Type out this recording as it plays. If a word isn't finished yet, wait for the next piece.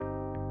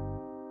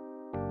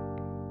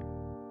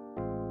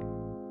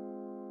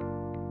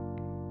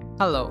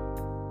Hello,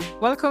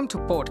 welcome to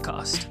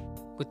Podcast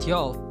with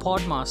your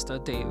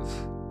Podmaster Dave.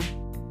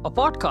 A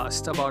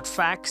podcast about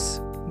facts,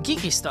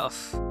 geeky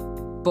stuff,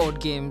 board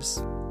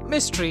games,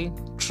 mystery,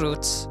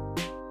 truths,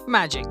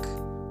 magic,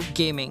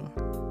 gaming,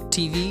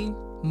 TV,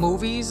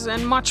 movies,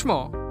 and much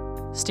more.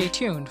 Stay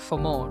tuned for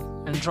more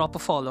and drop a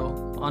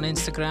follow on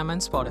Instagram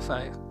and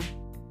Spotify.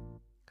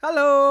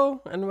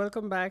 Hello, and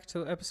welcome back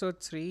to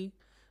episode 3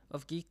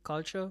 of Geek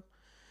Culture.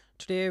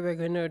 Today, we're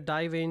going to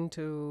dive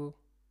into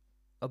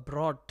a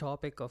broad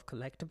topic of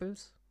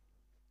collectibles.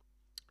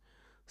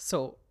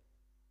 So,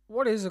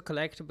 what is a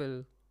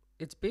collectible?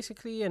 It's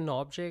basically an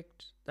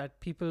object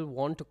that people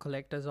want to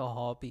collect as a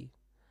hobby.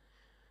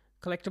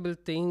 Collectible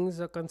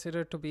things are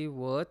considered to be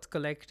worth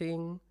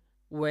collecting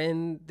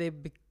when they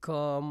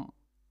become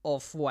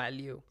of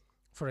value.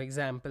 For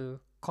example,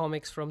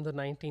 comics from the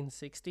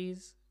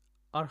 1960s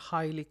are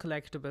highly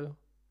collectible.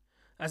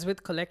 As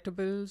with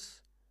collectibles,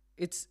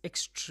 it's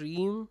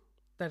extreme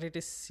that it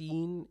is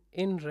seen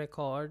in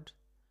record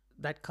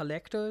that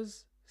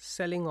collectors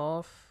selling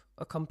off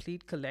a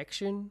complete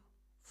collection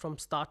from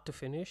start to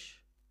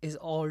finish is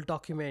all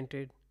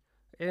documented,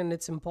 and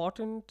it's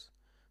important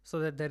so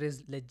that there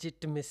is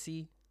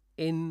legitimacy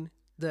in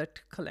that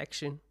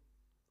collection.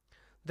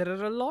 There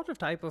are a lot of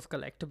type of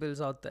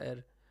collectibles out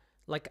there,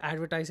 like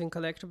advertising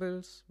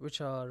collectibles,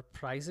 which are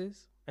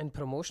prizes and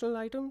promotional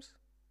items.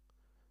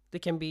 They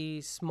can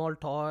be small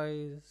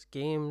toys,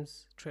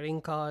 games,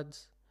 trading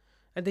cards,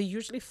 and they're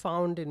usually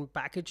found in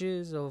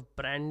packages of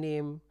brand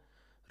name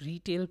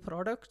retail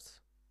products.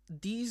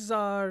 These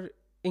are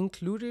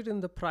included in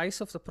the price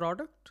of the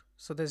product,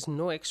 so there's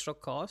no extra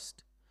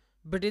cost,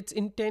 but it's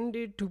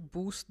intended to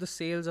boost the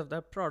sales of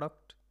that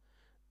product.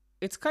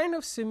 It's kind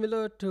of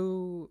similar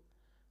to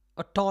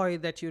a toy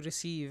that you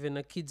receive in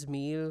a kid's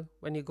meal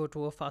when you go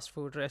to a fast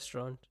food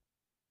restaurant.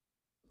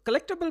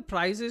 Collectible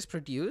prizes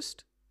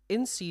produced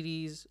in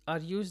series are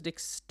used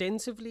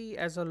extensively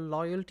as a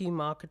loyalty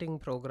marketing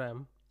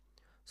program.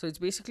 So it's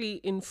basically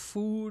in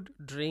food,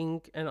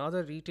 drink, and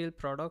other retail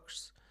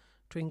products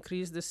to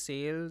increase the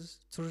sales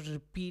through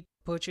repeat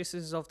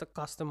purchases of the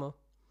customer.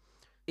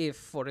 If,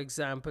 for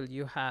example,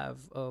 you have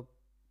a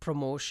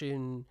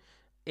promotion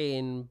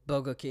in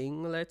Burger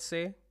King, let's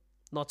say,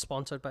 not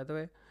sponsored by the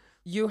way,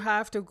 you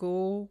have to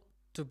go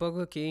to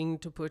Burger King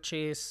to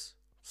purchase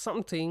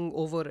something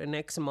over an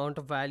X amount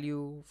of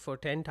value for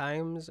 10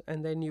 times,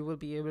 and then you will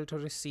be able to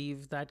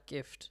receive that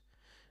gift.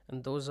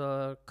 And those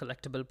are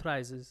collectible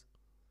prizes.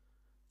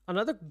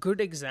 Another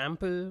good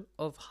example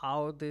of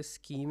how this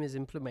scheme is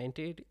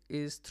implemented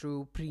is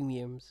through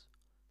premiums.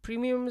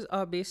 Premiums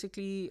are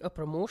basically a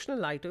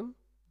promotional item.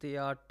 They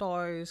are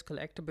toys,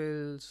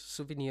 collectibles,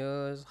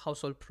 souvenirs,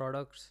 household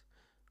products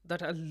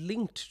that are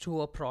linked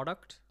to a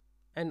product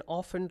and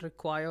often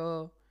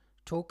require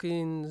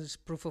tokens,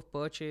 proof of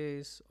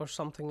purchase, or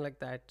something like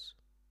that.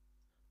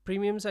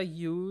 Premiums are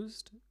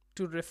used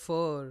to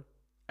refer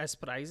as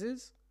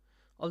prizes,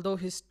 although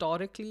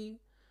historically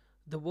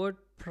the word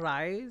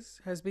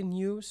prize has been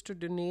used to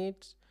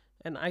denote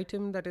an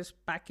item that is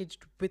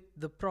packaged with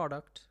the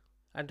product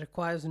and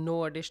requires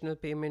no additional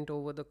payment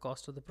over the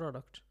cost of the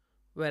product.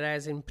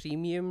 Whereas in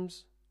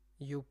premiums,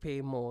 you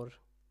pay more.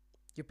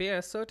 You pay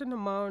a certain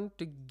amount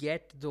to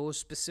get those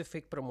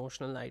specific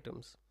promotional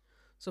items.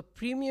 So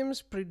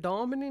premiums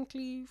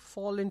predominantly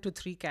fall into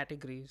 3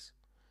 categories.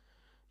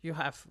 You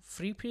have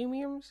free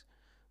premiums,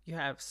 you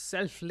have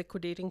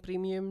self-liquidating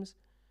premiums,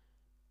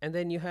 and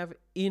then you have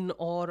in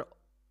or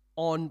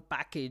on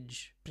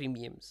package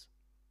premiums.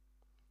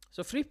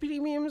 So free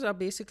premiums are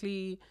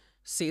basically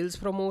sales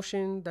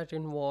promotion that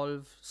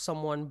involve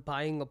someone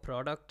buying a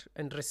product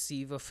and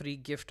receive a free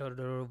gift or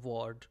a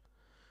reward.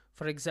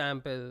 For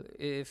example,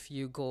 if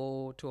you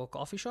go to a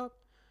coffee shop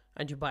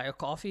and you buy a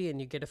coffee and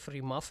you get a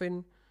free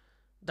muffin,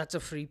 that's a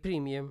free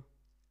premium.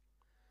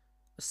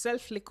 A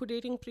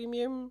self-liquidating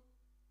premium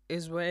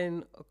is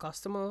when a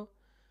customer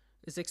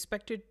is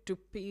expected to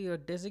pay a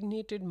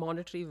designated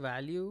monetary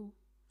value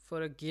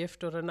for a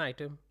gift or an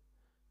item.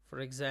 For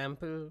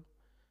example,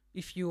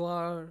 if you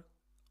are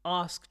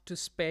asked to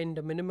spend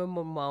a minimum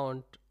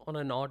amount on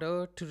an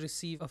order to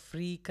receive a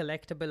free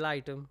collectible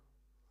item.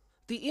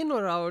 The in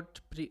or out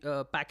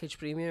package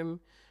premium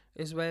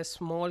is where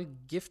small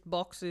gift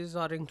boxes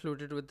are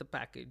included with the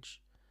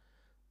package.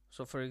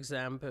 So, for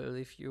example,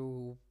 if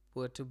you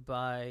were to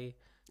buy,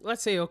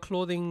 let's say, a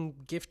clothing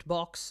gift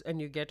box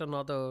and you get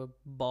another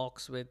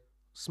box with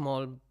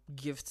small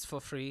gifts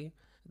for free,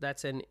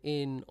 that's an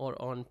in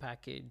or on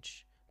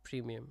package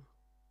premium.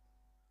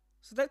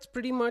 So that's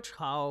pretty much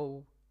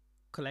how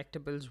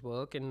collectibles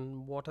work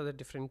and what are the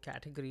different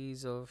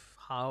categories of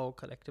how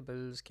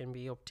collectibles can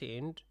be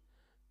obtained.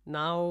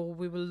 Now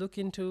we will look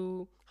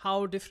into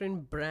how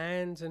different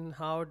brands and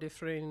how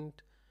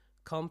different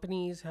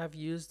companies have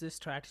used this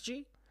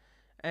strategy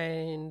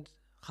and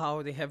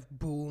how they have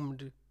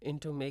boomed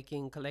into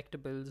making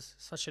collectibles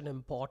such an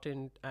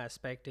important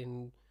aspect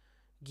in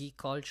geek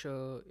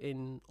culture,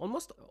 in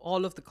almost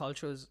all of the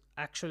cultures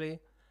actually.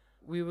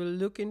 We will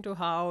look into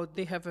how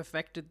they have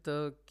affected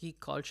the geek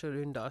culture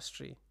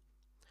industry.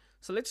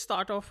 So let's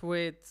start off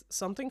with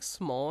something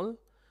small.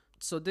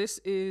 So this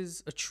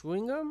is a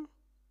chewing gum.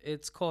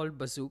 It's called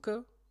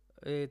Bazooka.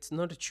 It's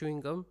not a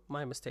chewing gum,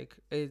 my mistake.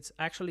 It's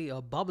actually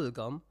a bubble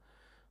gum,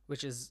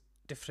 which is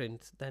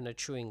different than a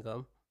chewing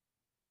gum.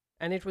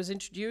 And it was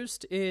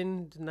introduced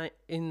in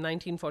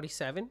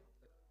 1947.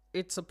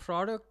 It's a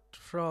product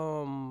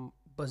from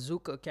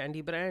Bazooka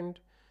Candy Brand,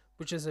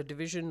 which is a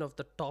division of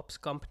the Tops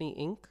Company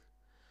Inc.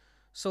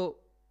 So,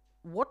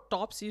 what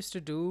Tops used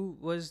to do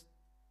was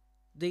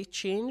they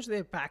changed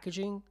their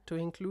packaging to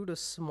include a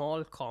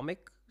small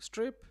comic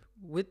strip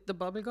with the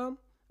bubblegum,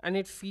 and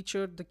it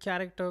featured the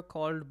character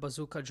called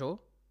Bazooka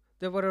Joe.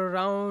 There were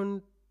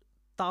around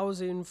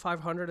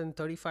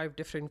 1,535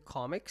 different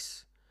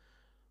comics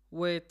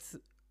with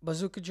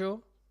Bazooka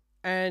Joe,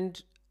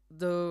 and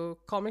the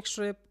comic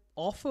strip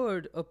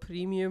offered a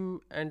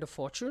premium and a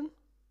fortune.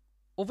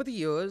 Over the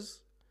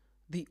years,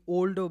 the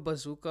older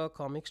Bazooka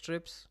comic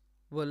strips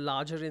were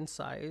larger in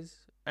size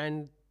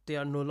and they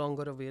are no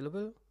longer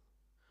available.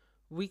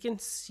 We can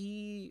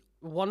see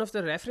one of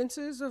the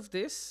references of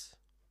this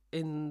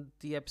in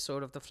the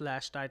episode of The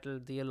Flash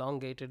titled The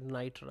Elongated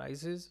Night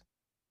Rises.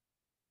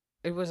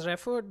 It was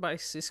referred by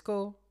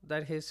Cisco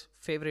that his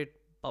favorite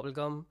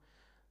bubblegum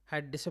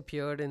had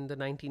disappeared in the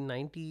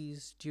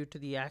 1990s due to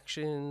the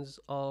actions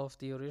of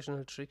the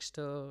original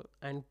Trickster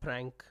and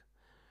Prank,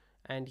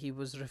 and he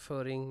was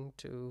referring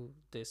to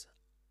this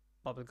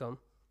bubblegum.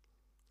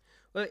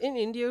 Well, in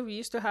India, we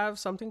used to have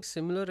something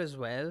similar as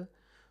well,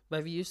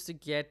 where we used to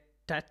get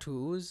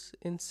tattoos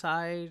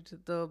inside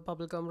the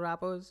bubblegum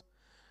wrappers,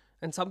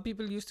 and some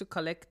people used to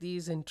collect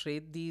these and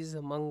trade these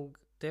among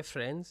their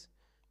friends.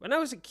 When I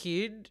was a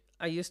kid,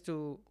 I used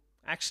to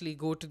actually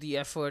go to the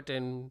effort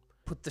and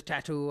put the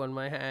tattoo on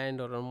my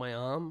hand or on my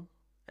arm,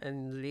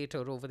 and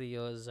later over the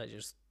years, I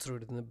just threw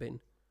it in the bin.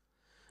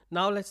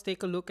 Now, let's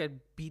take a look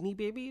at Beanie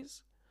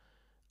Babies.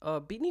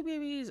 Beanie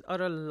Babies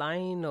are a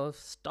line of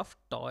stuffed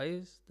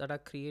toys that are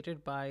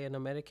created by an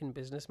American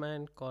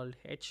businessman called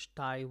H.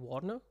 Ty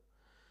Warner,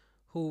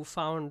 who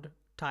found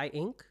Ty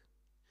Inc.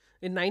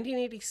 In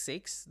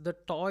 1986, the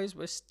toys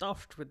were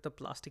stuffed with the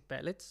plastic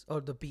pellets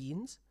or the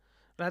beans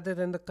rather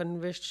than the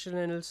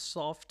conventional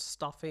soft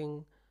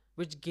stuffing,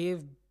 which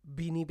gave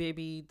Beanie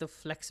Baby the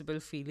flexible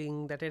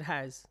feeling that it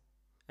has.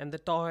 And the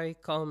toy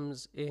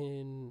comes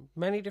in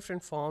many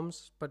different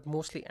forms, but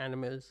mostly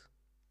animals.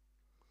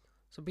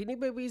 So Beanie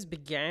Babies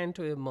began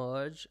to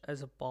emerge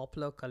as a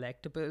popular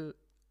collectible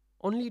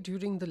only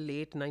during the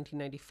late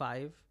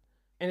 1995,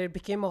 and it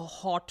became a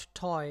hot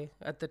toy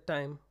at the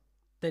time.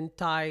 Then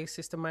Ty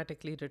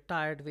systematically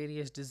retired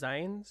various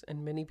designs,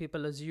 and many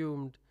people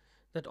assumed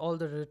that all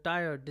the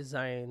retired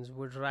designs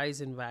would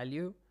rise in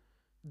value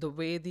the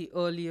way the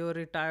earlier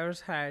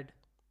retires had.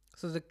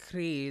 So the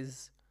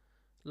craze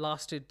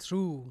lasted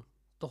through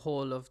the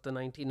whole of the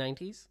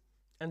 1990s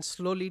and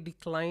slowly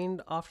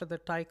declined after the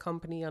Thai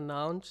company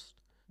announced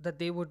that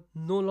they would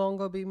no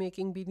longer be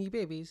making Beanie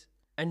Babies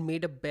and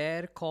made a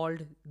bear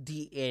called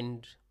The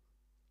End.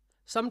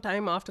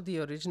 Sometime after the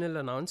original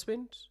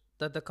announcement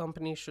that the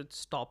company should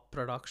stop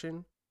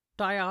production,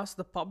 Thai asked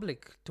the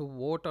public to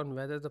vote on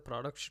whether the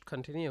product should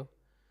continue.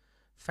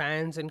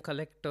 Fans and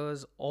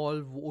collectors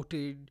all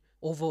voted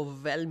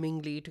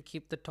overwhelmingly to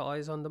keep the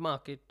toys on the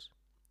market,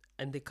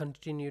 and they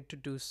continued to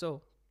do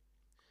so.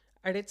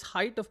 At its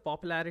height of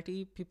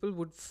popularity, people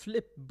would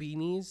flip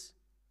beanies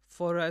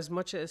for as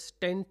much as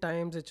 10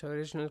 times its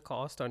original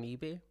cost on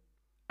eBay.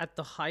 At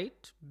the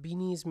height,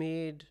 beanies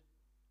made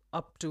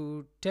up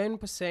to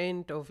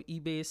 10% of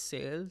eBay's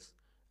sales,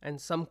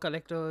 and some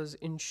collectors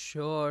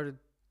insured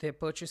their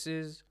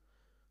purchases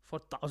for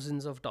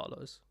thousands of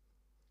dollars.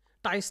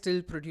 Ty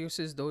still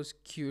produces those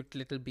cute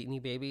little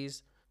beanie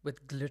babies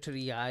with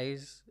glittery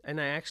eyes, and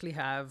I actually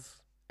have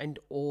and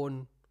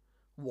own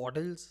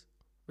Waddles,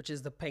 which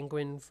is the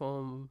penguin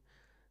from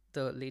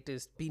the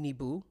latest Beanie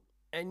Boo.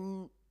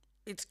 And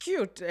it's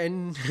cute,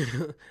 and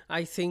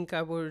I think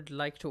I would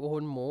like to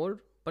own more,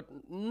 but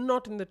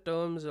not in the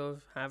terms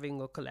of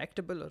having a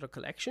collectible or a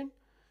collection,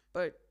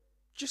 but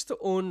just to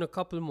own a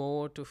couple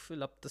more to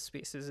fill up the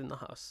spaces in the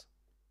house.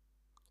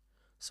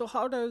 So,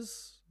 how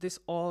does this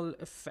all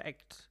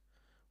affect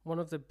one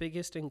of the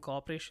biggest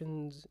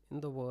incorporations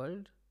in the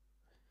world?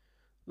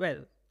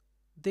 Well,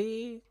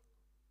 they,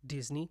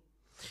 Disney,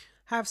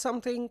 have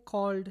something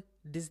called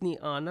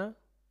Disneyana,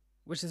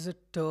 which is a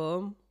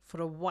term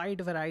for a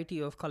wide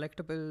variety of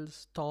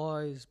collectibles,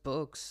 toys,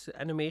 books,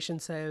 animation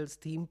cells,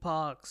 theme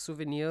parks,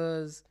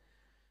 souvenirs,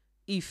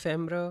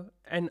 ephemera,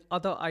 and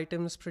other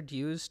items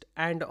produced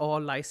and or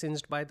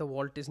licensed by the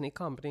Walt Disney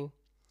Company.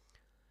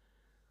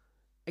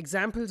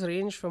 Examples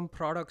range from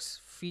products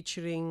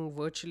featuring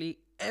virtually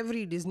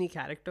every Disney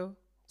character,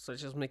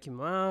 such as Mickey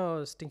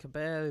Mouse,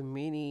 Tinkerbell,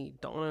 Minnie,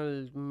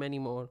 Donald, many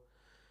more.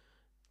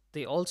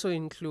 They also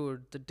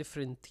include the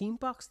different theme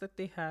parks that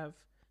they have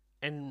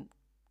and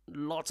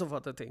lots of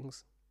other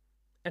things.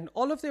 And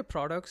all of their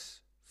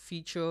products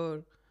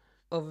feature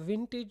a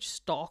vintage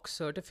stock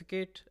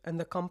certificate, and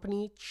the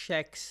company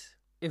checks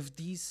if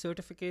these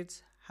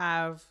certificates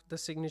have the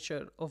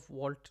signature of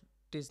Walt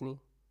Disney.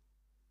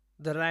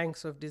 The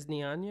ranks of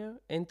Disneyania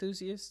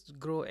enthusiasts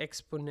grow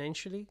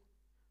exponentially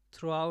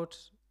throughout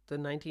the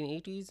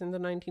 1980s and the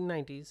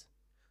 1990s.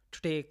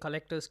 Today,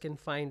 collectors can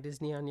find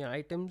Disneyania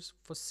items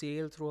for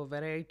sale through a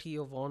variety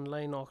of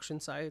online auction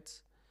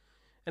sites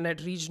and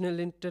at regional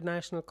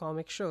international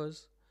comic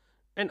shows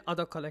and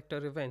other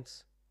collector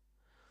events.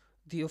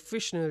 The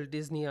official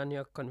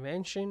Disneyania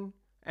convention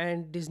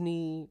and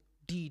Disney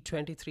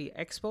D23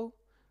 Expo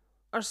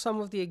are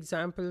some of the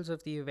examples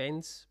of the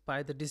events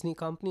by the Disney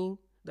company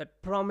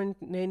that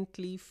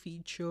prominently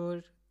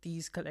feature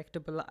these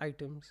collectible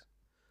items.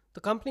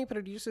 The company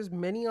produces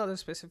many other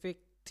specific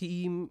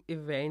theme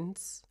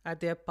events at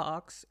their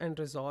parks and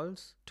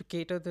resorts to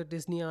cater the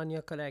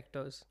Disneyania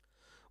collectors.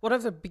 One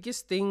of the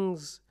biggest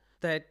things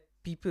that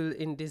people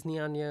in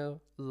Disneyania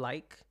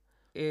like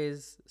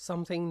is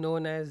something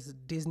known as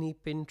Disney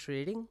pin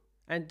trading.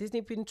 And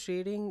Disney pin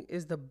trading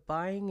is the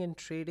buying and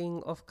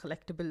trading of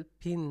collectible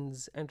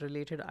pins and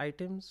related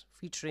items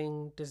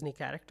featuring Disney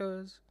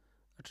characters,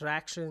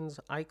 attractions,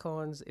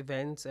 icons,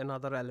 events, and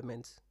other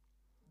elements.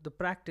 The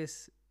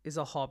practice is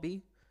a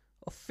hobby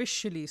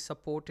officially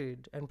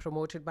supported and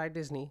promoted by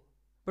Disney.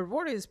 But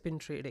what is pin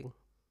trading?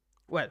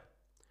 Well,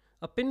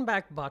 a pin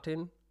back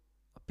button,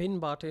 a pin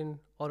button,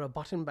 or a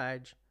button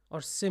badge,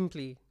 or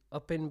simply a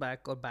pin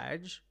back or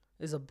badge,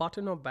 is a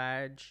button or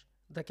badge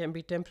that can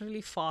be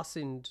temporarily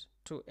fastened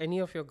to any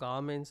of your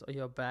garments or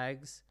your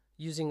bags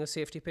using a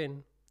safety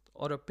pin,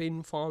 or a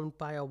pin formed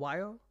by a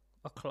wire,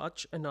 a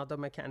clutch, and other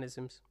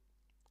mechanisms.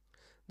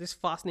 This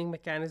fastening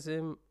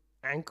mechanism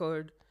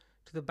anchored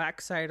to the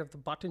backside of the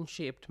button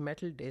shaped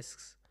metal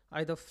discs,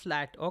 either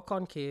flat or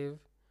concave,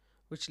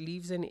 which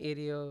leaves an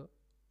area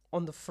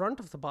on the front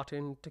of the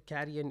button to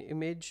carry an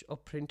image or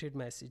printed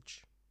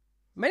message.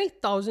 Many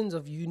thousands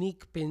of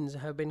unique pins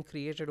have been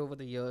created over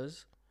the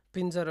years.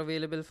 Pins are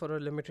available for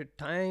a limited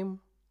time.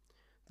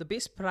 The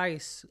base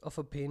price of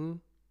a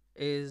pin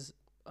is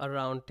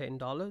around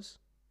 $10.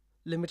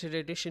 Limited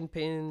edition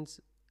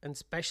pins and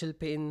special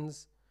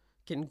pins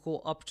can go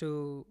up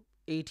to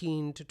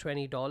 $18 to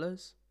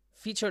 $20.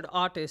 Featured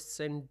artists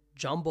and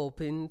jumbo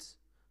pins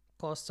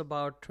cost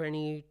about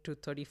 $20 to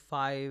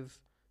 $35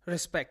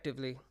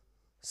 respectively.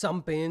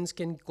 Some pins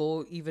can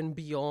go even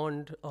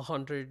beyond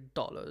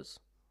 $100.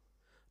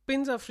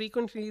 Pins are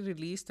frequently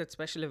released at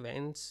special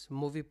events,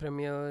 movie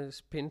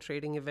premieres, pin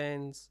trading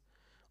events,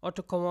 or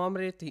to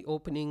commemorate the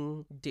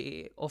opening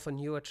day of a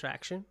new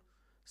attraction.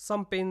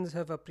 Some pins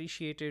have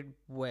appreciated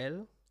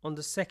well on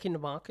the second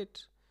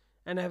market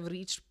and have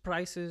reached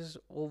prices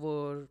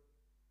over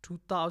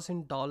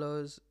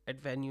 $2,000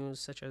 at venues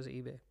such as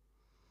eBay.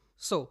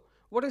 So,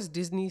 what is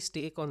Disney's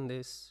take on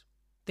this?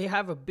 They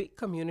have a big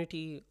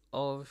community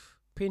of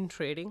pin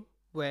trading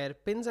where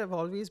pins have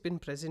always been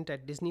present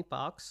at Disney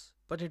parks,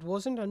 but it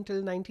wasn't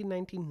until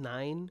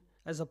 1999,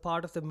 as a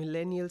part of the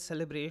millennial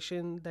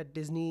celebration, that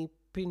Disney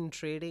pin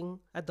trading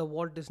at the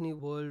Walt Disney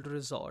World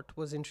Resort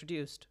was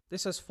introduced.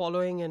 This was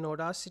following an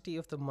Audacity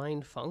of the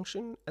Mind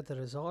function at the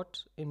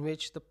resort in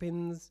which the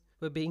pins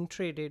were being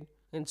traded,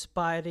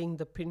 inspiring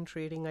the pin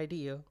trading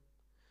idea.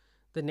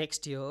 The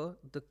next year,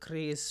 the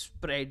craze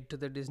spread to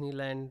the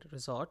Disneyland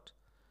Resort,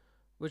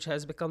 which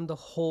has become the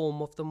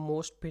home of the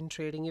most pin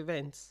trading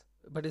events,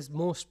 but is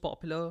most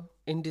popular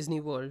in Disney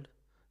World.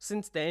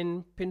 Since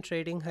then, pin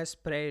trading has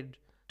spread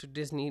to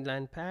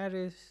Disneyland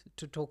Paris,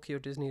 to Tokyo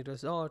Disney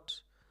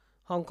Resort,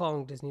 Hong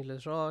Kong Disney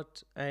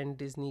Resort, and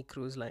Disney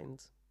Cruise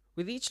Lines,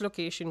 with each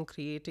location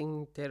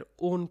creating their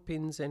own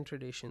pins and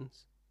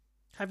traditions.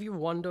 Have you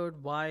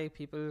wondered why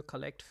people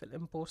collect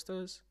film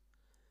posters?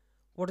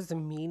 What is the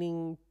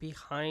meaning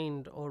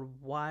behind, or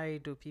why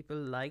do people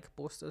like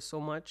posters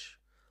so much?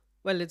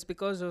 Well, it's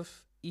because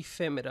of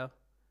ephemera.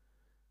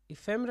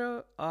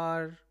 Ephemera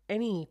are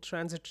any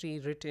transitory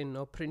written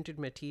or printed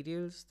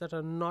materials that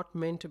are not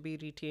meant to be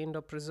retained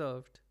or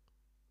preserved.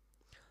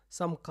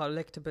 Some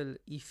collectible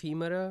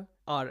ephemera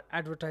are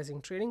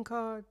advertising trading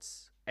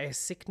cards,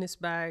 sickness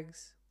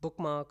bags,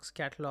 bookmarks,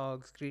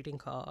 catalogs, greeting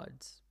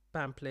cards,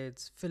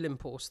 pamphlets, film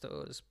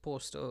posters,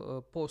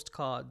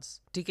 postcards,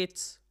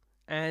 tickets,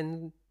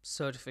 and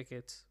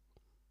certificates.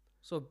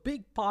 So, a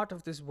big part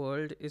of this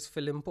world is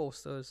film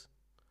posters.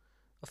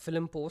 A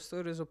film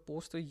poster is a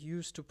poster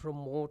used to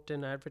promote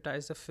and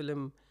advertise a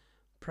film,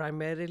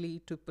 primarily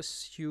to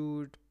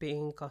pursue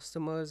paying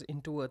customers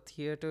into a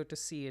theater to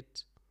see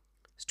it.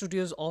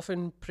 Studios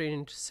often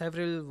print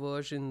several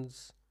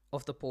versions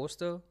of the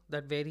poster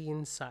that vary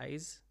in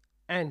size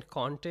and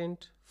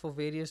content for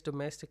various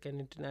domestic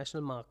and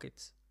international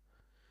markets.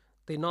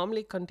 They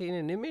normally contain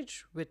an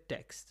image with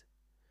text.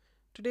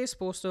 Today's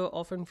poster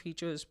often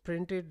features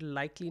printed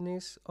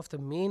likeliness of the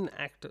main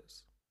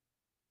actors.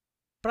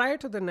 Prior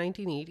to the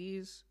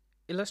 1980s,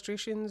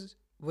 illustrations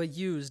were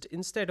used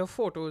instead of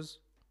photos,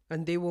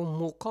 and they were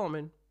more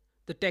common.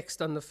 The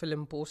text on the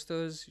film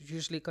posters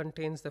usually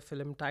contains the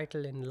film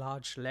title in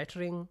large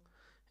lettering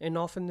and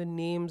often the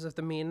names of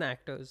the main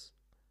actors.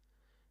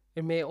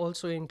 It may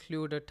also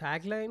include a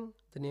tagline,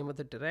 the name of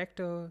the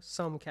director,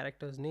 some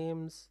characters'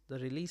 names, the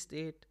release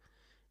date,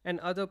 and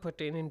other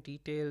pertinent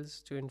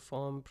details to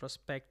inform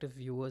prospective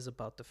viewers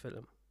about the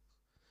film.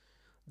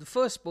 The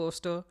first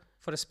poster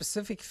for a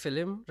specific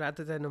film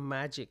rather than a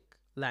magic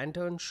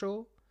lantern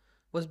show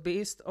was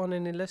based on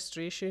an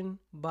illustration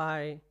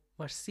by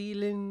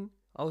Marcelin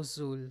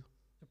Auzul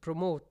to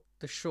promote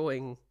the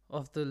showing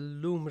of the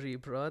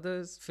Lumery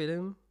Brothers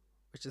film,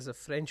 which is a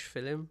French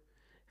film,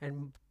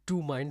 and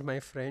do mind my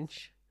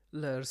French,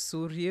 Leur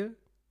Sourire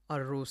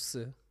à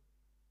Rose.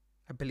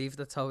 I believe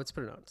that's how it's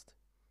pronounced.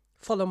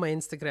 Follow my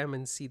Instagram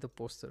and see the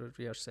poster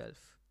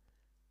yourself.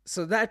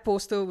 So that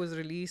poster was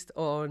released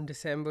on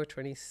December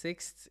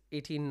 26th,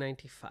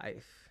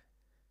 1895.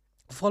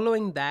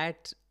 Following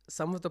that,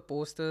 some of the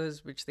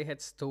posters which they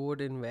had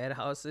stored in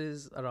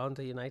warehouses around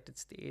the United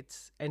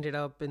States ended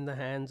up in the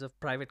hands of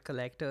private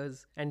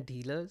collectors and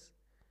dealers.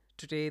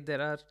 Today,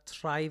 there are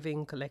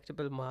thriving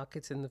collectible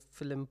markets in the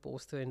film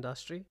poster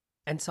industry,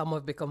 and some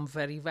have become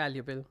very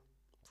valuable.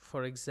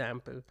 For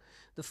example,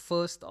 the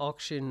first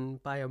auction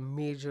by a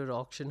major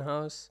auction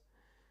house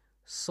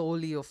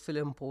solely of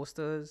film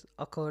posters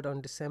occurred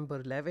on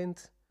December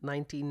 11th,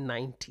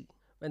 1990,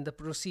 when the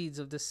proceeds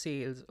of the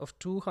sales of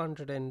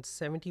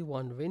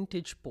 271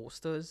 vintage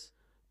posters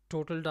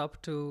totaled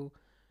up to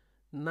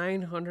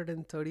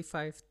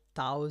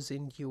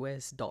 935,000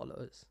 US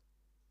dollars.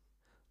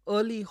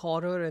 Early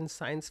horror and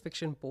science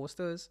fiction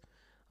posters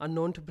are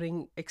known to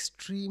bring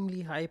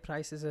extremely high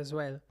prices as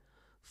well.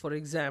 For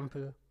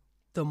example,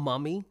 The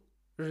Mummy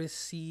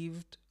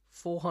received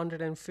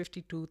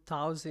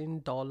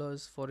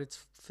 $452,000 for its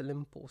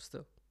film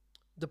poster.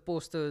 The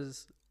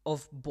posters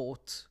of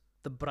both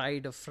The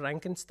Bride of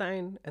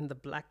Frankenstein and The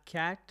Black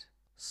Cat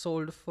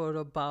sold for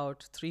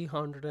about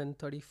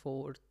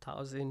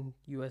 334,000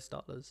 US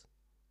dollars.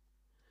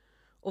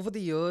 Over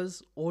the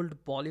years,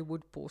 old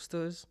Bollywood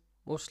posters,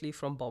 mostly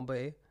from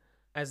Bombay,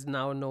 as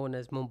now known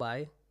as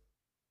Mumbai,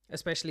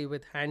 especially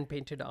with hand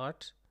painted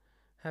art,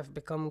 have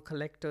become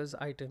collector's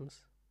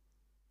items.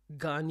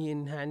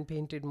 Ghanaian hand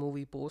painted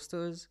movie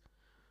posters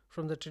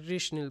from the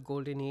traditional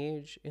golden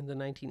age in the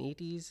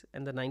 1980s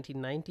and the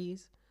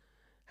 1990s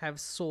have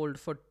sold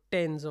for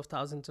tens of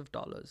thousands of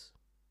dollars.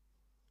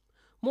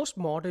 Most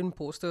modern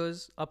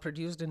posters are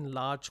produced in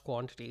large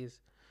quantities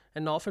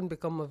and often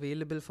become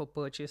available for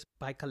purchase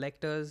by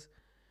collectors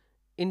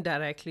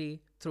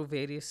indirectly through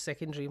various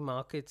secondary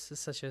markets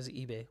such as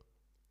eBay.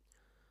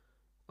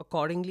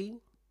 Accordingly,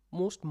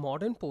 most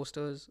modern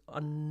posters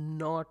are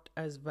not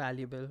as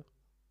valuable.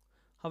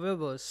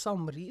 However,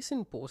 some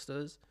recent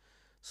posters,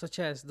 such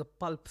as the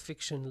Pulp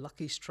Fiction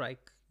Lucky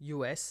Strike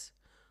US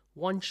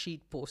one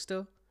sheet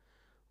poster,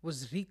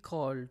 was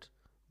recalled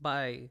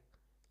by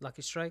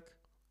Lucky Strike,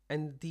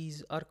 and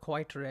these are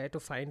quite rare to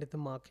find in the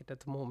market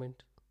at the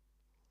moment.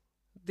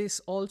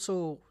 This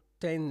also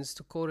tends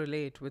to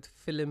correlate with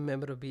film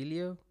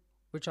memorabilia,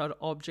 which are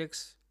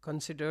objects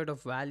considered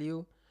of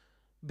value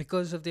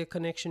because of their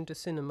connection to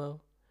cinema,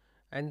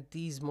 and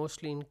these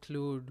mostly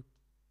include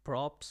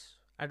props,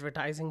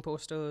 advertising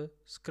posters,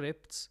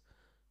 scripts,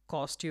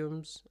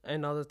 costumes,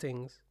 and other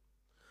things.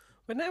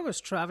 When I was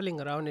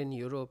traveling around in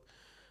Europe,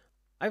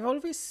 I've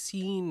always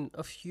seen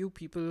a few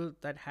people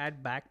that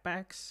had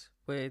backpacks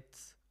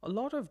with a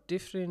lot of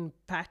different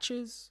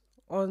patches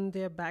on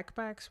their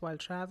backpacks while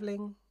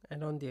traveling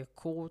and on their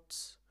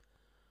coats.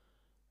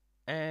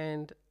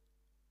 And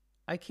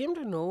I came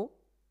to know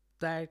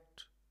that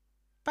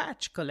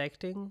patch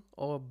collecting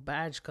or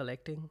badge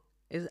collecting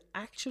is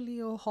actually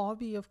a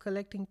hobby of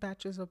collecting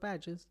patches or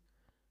badges.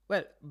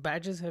 Well,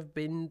 badges have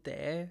been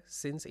there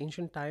since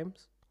ancient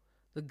times.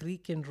 The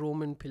Greek and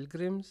Roman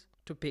pilgrims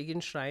to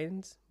pagan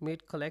shrines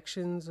made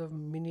collections of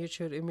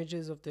miniature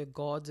images of their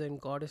gods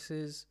and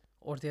goddesses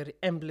or their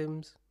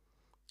emblems,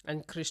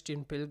 and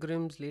Christian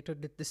pilgrims later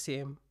did the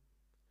same.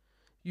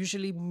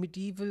 Usually,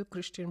 medieval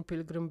Christian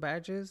pilgrim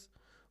badges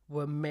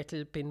were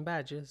metal pin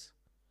badges.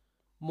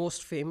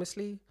 Most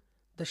famously,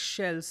 the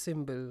shell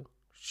symbol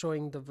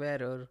showing the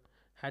wearer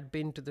had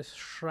been to the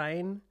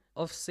shrine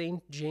of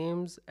Saint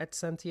James at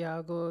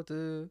Santiago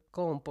de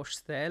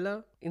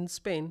Compostela in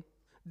Spain.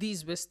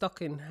 These were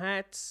stuck in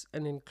hats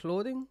and in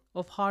clothing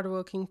of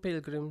hardworking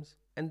pilgrims,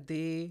 and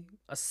they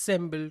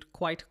assembled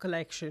quite a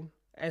collection,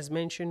 as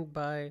mentioned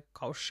by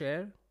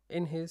Cowshare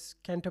in his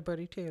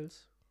Canterbury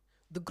Tales.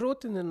 The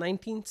growth in the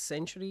 19th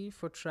century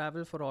for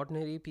travel for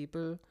ordinary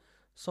people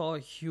saw a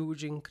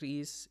huge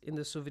increase in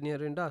the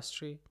souvenir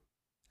industry,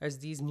 as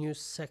these new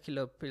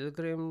secular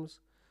pilgrims,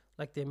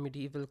 like their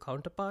medieval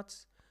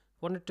counterparts,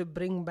 wanted to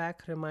bring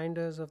back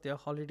reminders of their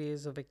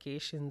holidays or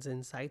vacations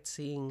and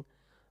sightseeing,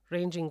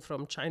 ranging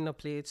from china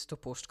plates to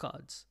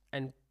postcards.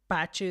 And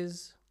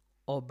patches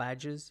or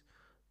badges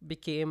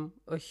became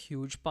a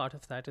huge part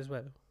of that as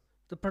well.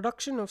 The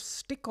production of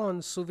stick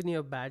on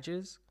souvenir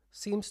badges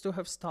seems to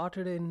have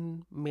started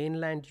in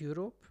mainland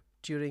Europe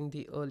during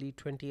the early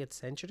 20th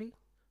century,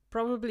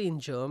 probably in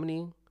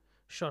Germany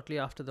shortly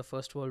after the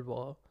First World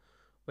War,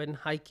 when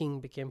hiking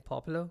became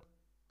popular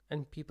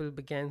and people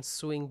began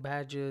sewing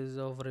badges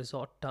of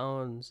resort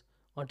towns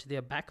onto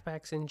their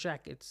backpacks and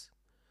jackets,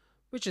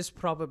 which is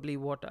probably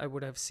what I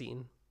would have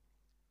seen.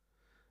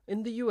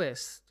 In the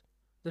US,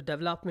 the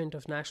development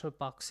of national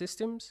park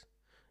systems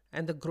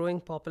and the growing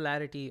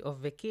popularity of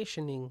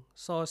vacationing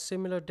saw a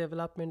similar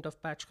development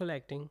of patch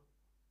collecting.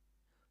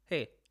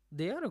 Hey,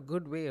 they are a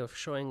good way of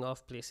showing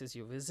off places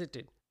you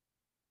visited.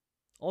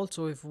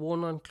 Also, if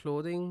worn on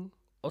clothing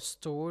or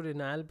stored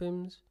in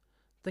albums,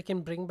 they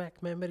can bring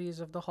back memories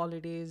of the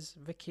holidays,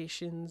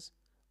 vacations,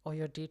 or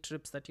your day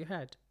trips that you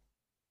had.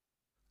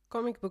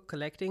 Comic book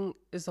collecting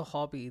is a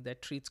hobby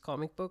that treats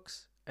comic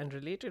books and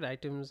related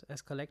items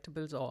as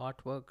collectibles or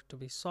artwork to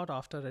be sought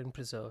after and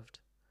preserved.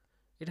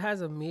 It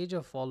has a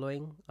major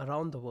following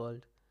around the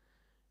world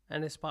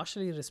and is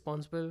partially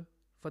responsible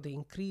for the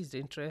increased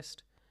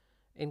interest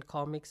in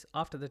comics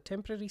after the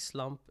temporary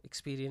slump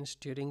experienced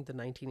during the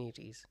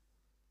 1980s.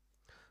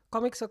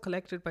 Comics are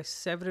collected by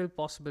several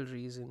possible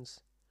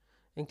reasons,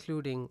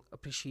 including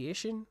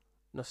appreciation,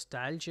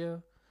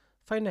 nostalgia,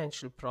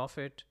 financial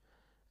profit,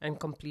 and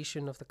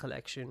completion of the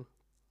collection.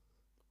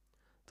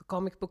 The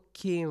comic book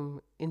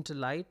came into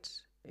light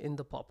in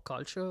the pop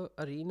culture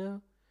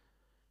arena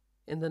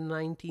in the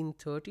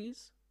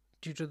 1930s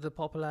due to the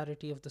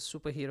popularity of the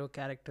superhero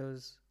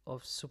characters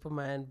of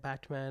Superman,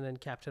 Batman, and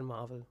Captain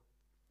Marvel.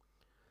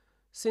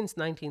 Since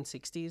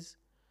 1960s,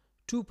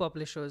 two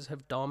publishers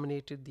have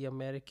dominated the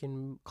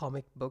American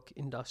comic book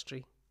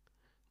industry.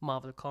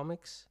 Marvel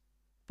Comics,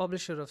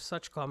 publisher of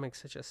such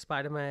comics such as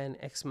Spider-Man,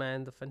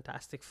 X-Men, the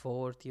Fantastic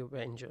Four, the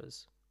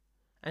Avengers,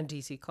 and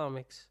DC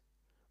Comics,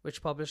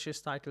 which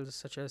publishes titles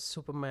such as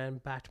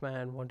Superman,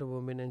 Batman, Wonder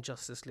Woman, and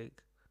Justice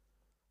League.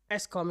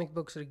 As comic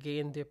books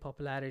regained their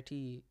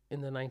popularity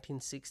in the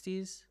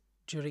 1960s,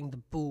 during the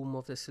boom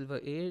of the Silver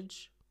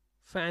Age,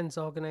 fans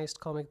organized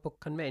comic book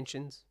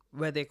conventions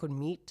where they could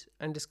meet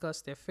and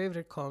discuss their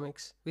favorite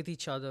comics with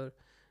each other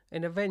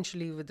and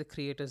eventually with the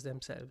creators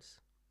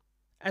themselves.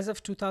 As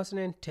of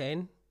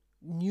 2010,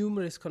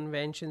 numerous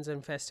conventions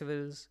and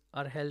festivals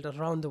are held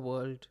around the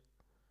world,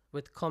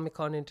 with Comic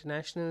Con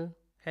International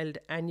held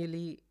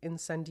annually in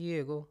San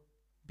Diego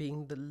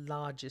being the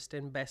largest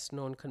and best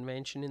known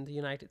convention in the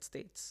United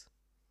States.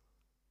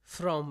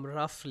 From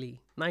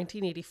roughly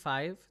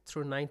 1985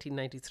 through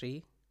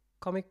 1993,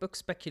 comic book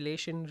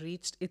speculation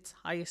reached its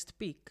highest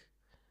peak.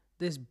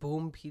 This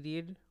boom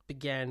period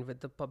began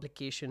with the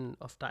publication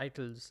of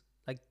titles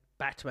like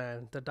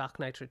Batman, The Dark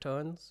Knight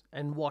Returns,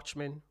 and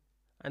Watchmen,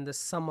 and the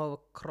summer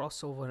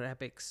crossover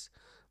epics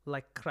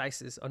like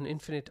Crisis on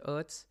Infinite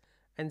Earths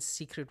and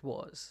Secret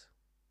Wars.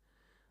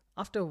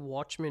 After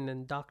Watchmen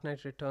and Dark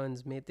Knight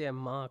Returns made their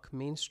mark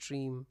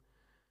mainstream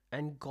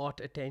and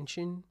got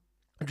attention,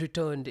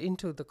 returned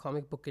into the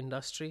comic book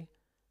industry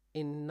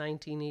in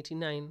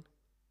 1989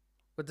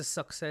 with the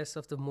success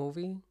of the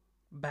movie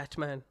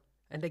Batman,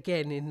 and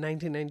again in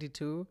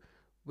 1992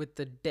 with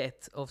the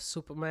death of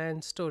Superman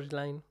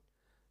storyline.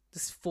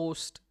 This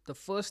forced the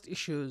first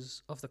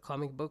issues of the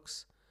comic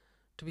books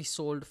to be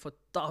sold for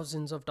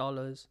thousands of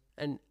dollars,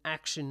 and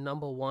Action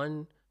number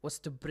 1 was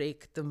to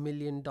break the $1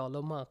 million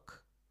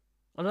mark.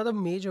 Another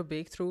major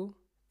breakthrough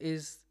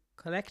is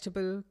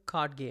collectible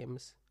card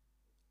games,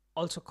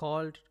 also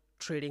called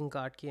trading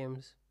card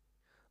games.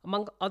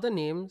 Among other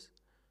names,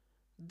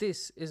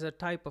 this is a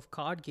type of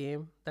card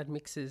game that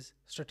mixes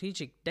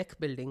strategic deck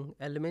building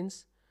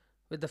elements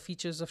with the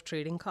features of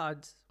trading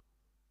cards.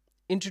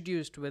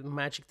 Introduced with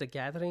Magic the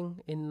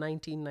Gathering in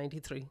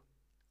 1993.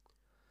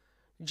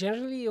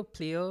 Generally, a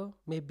player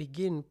may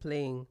begin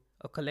playing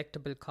a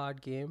collectible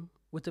card game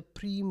with a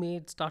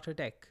pre-made starter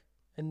deck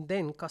and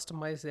then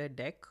customize their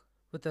deck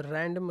with a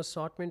random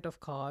assortment of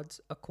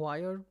cards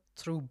acquired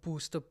through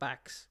booster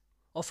packs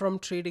or from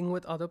trading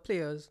with other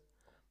players,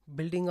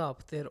 building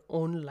up their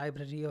own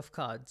library of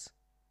cards.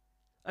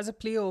 As a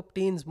player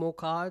obtains more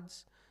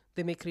cards,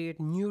 they may create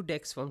new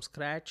decks from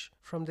scratch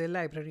from their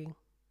library.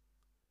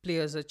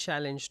 Players are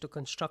challenged to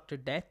construct a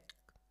deck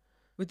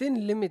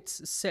within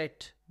limits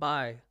set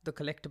by the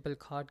collectible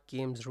card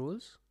game's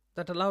rules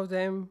that allow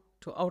them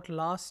to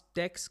outlast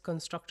decks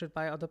constructed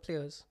by other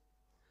players.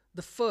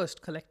 The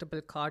first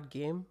collectible card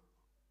game,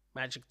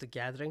 Magic the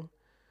Gathering,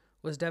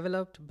 was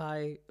developed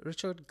by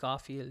Richard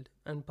Garfield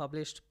and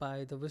published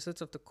by the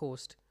Wizards of the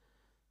Coast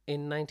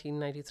in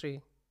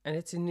 1993, and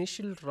its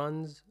initial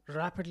runs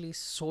rapidly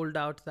sold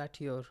out that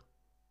year.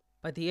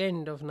 By the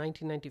end of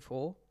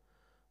 1994,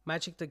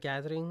 Magic the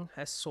Gathering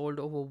has sold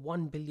over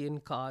 1 billion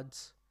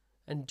cards,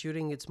 and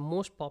during its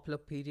most popular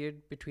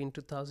period between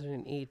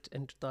 2008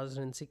 and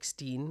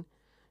 2016,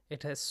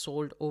 it has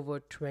sold over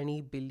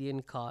 20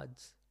 billion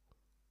cards.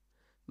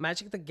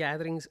 Magic the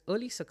Gathering's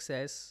early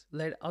success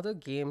led other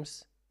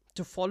games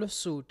to follow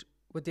suit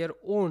with their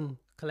own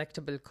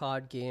collectible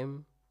card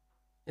game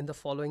in the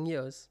following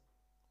years.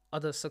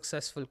 Other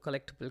successful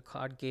collectible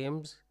card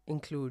games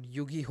include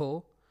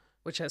Yu-Gi-Oh!,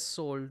 which has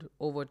sold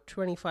over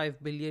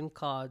 25 billion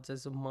cards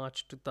as of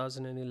March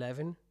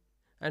 2011,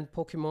 and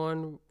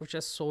Pokemon, which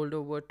has sold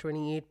over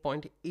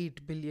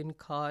 28.8 billion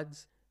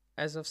cards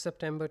as of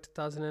September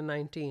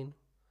 2019.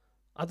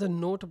 Other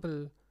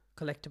notable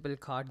collectible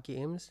card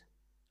games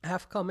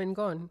have come and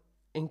gone,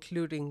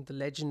 including The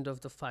Legend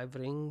of the Five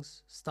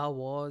Rings, Star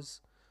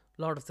Wars,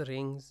 Lord of the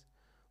Rings,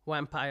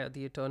 Vampire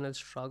the Eternal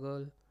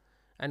Struggle,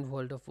 and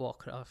World of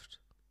Warcraft.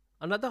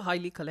 Another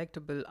highly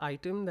collectible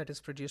item that is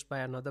produced by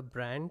another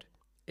brand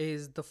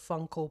is the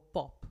Funko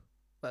Pop.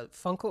 Well,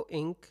 Funko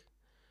Inc.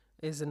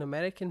 is an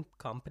American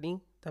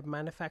company that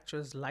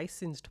manufactures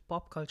licensed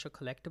pop culture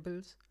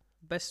collectibles,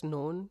 best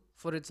known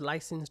for its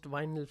licensed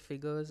vinyl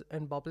figures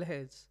and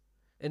bobbleheads.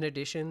 In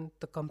addition,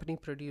 the company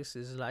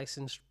produces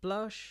licensed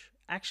plush,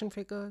 action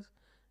figures,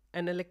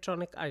 and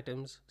electronic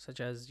items such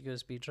as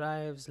USB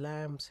drives,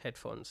 lamps,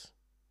 headphones.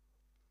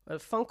 Well,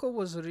 Funko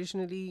was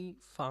originally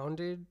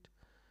founded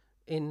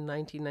in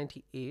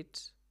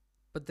 1998,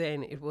 but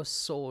then it was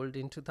sold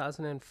in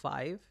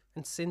 2005,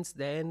 and since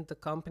then the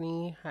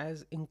company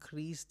has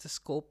increased the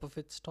scope of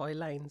its toy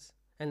lines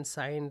and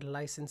signed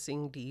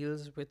licensing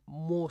deals with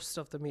most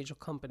of the major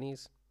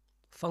companies.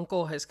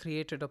 Funko has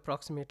created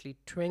approximately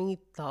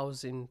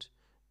 20,000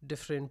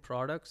 different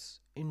products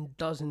in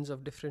dozens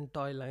of different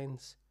toy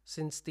lines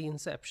since the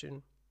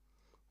inception.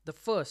 The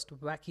first,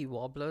 Wacky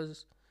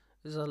Wobblers,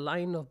 is a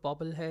line of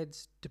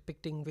bobbleheads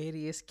depicting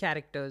various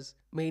characters,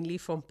 mainly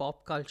from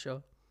pop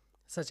culture,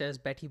 such as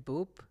Betty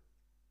Boop,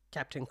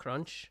 Captain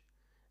Crunch,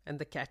 and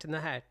the Cat in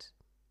the Hat.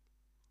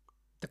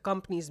 The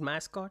company's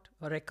mascot,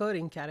 a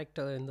recurring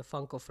character in the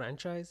Funko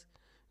franchise,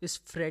 is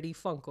Freddy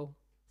Funko,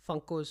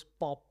 Funko's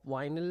pop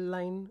vinyl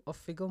line of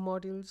figure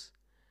models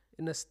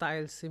in a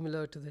style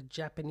similar to the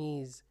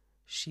Japanese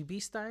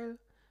Shibi style,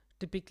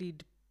 typically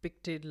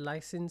depicted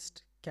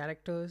licensed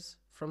characters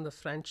from the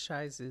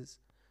franchises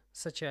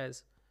such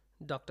as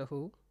Doctor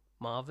Who,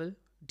 Marvel,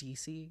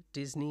 DC,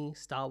 Disney,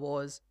 Star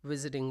Wars,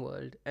 Wizarding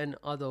World, and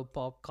other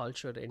pop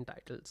culture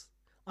titles.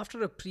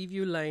 After a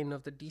preview line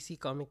of the DC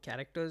comic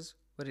characters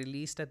were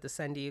released at the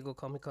San Diego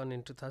Comic Con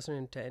in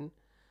 2010,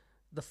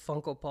 the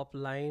Funko Pop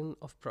line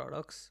of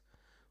products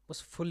was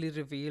fully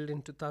revealed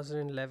in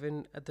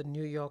 2011 at the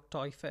New York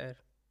Toy Fair.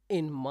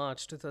 In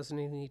March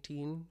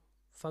 2018,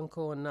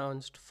 Funko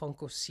announced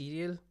Funko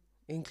Cereal,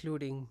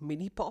 including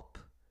Mini Pop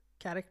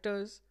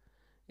characters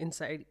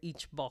inside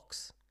each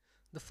box.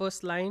 The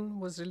first line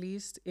was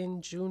released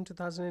in June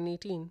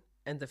 2018,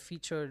 and the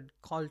featured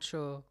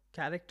culture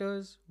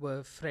characters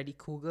were Freddy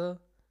Krueger,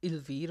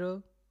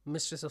 Elvira,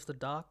 Mistress of the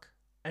Dark,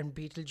 and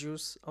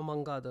Beetlejuice,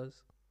 among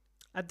others.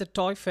 At the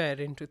Toy Fair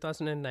in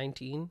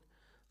 2019,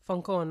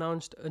 Funko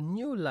announced a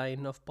new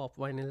line of pop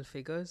vinyl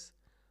figures,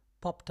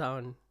 Pop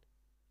Town,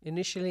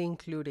 initially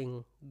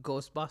including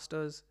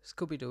Ghostbusters,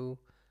 Scooby-Doo,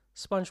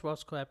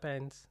 SpongeBob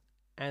SquarePants,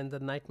 and The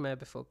Nightmare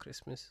Before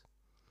Christmas.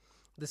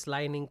 This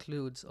line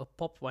includes a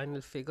pop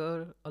vinyl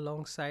figure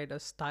alongside a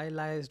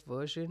stylized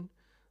version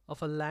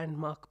of a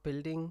landmark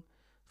building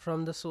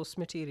from the source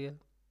material.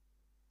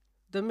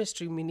 The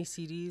mystery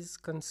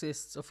miniseries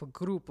consists of a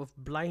group of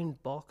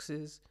blind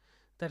boxes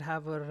that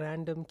have a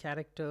random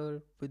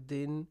character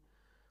within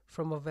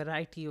from a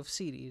variety of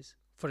series.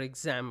 For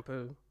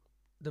example,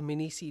 the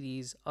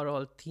miniseries are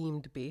all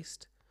themed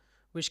based,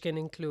 which can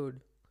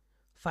include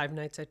Five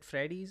Nights at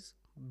Freddy's,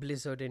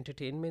 Blizzard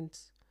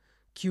Entertainments,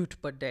 Cute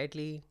but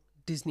Deadly,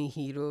 Disney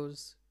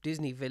Heroes,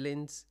 Disney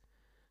Villains,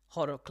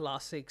 Horror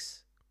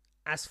Classics,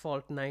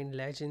 Asphalt 9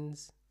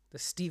 Legends, the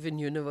Steven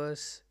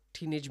Universe,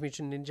 Teenage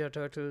Mutant Ninja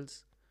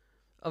Turtles,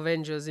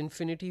 Avengers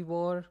Infinity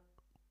War,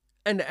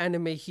 and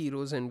Anime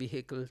Heroes and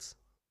Vehicles.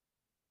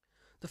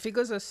 The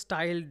figures are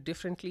styled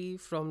differently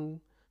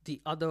from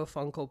the other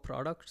Funko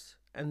products,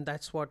 and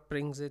that's what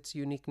brings its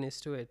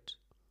uniqueness to it.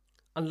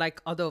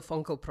 Unlike other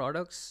Funko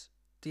products,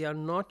 they are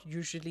not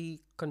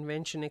usually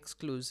convention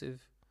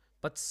exclusive,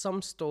 but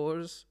some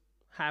stores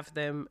have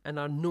them and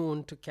are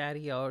known to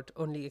carry out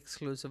only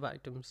exclusive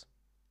items.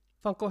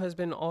 Funko has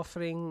been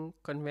offering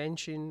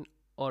convention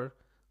or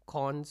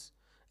cons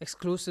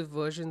exclusive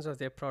versions of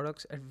their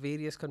products at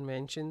various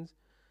conventions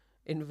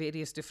in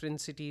various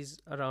different cities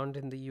around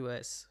in the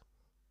US.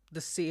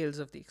 The sales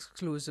of the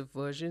exclusive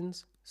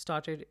versions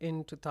started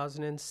in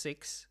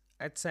 2006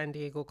 at San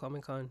Diego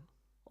Comic Con.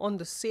 On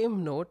the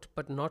same note,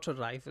 but not a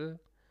rival,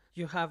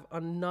 you have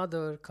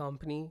another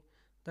company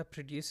that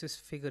produces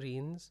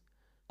figurines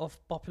of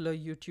popular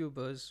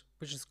YouTubers,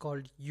 which is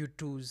called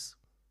U2s.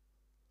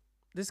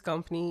 This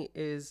company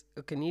is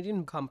a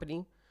Canadian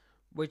company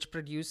which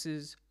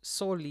produces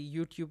solely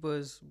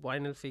YouTubers'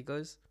 vinyl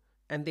figures,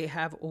 and they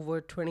have over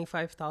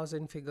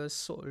 25,000 figures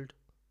sold.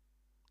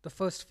 The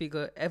first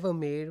figure ever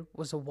made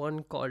was a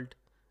one called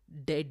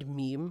Dead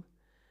Meme,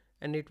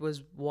 and it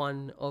was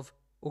one of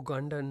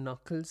Uganda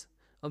Knuckles,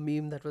 a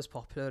meme that was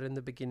popular in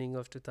the beginning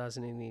of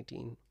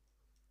 2018.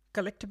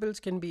 Collectibles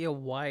can be a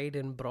wide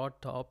and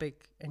broad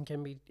topic and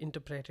can be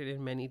interpreted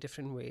in many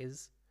different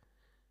ways.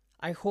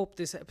 I hope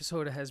this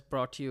episode has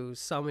brought you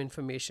some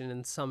information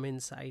and some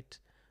insight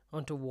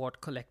onto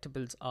what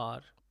collectibles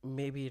are.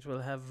 Maybe it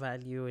will have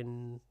value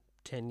in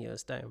 10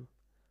 years' time.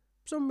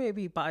 So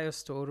maybe buy a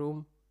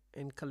storeroom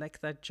and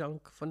collect that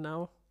junk for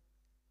now.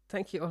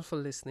 Thank you all for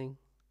listening.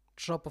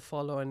 Drop a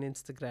follow on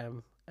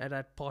Instagram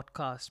at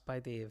podcast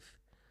by Dave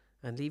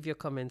and leave your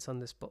comments on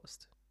this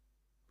post.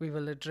 We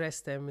will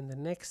address them in the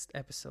next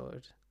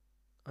episode.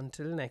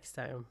 Until next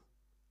time,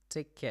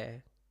 take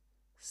care,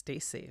 stay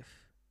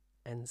safe,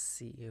 and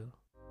see you.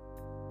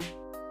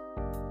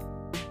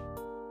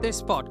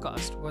 This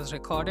podcast was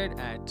recorded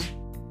at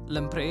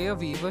Lampreia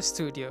Viva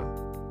Studio.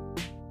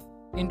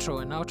 Intro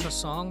and outro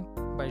song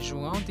by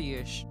João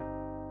Dias.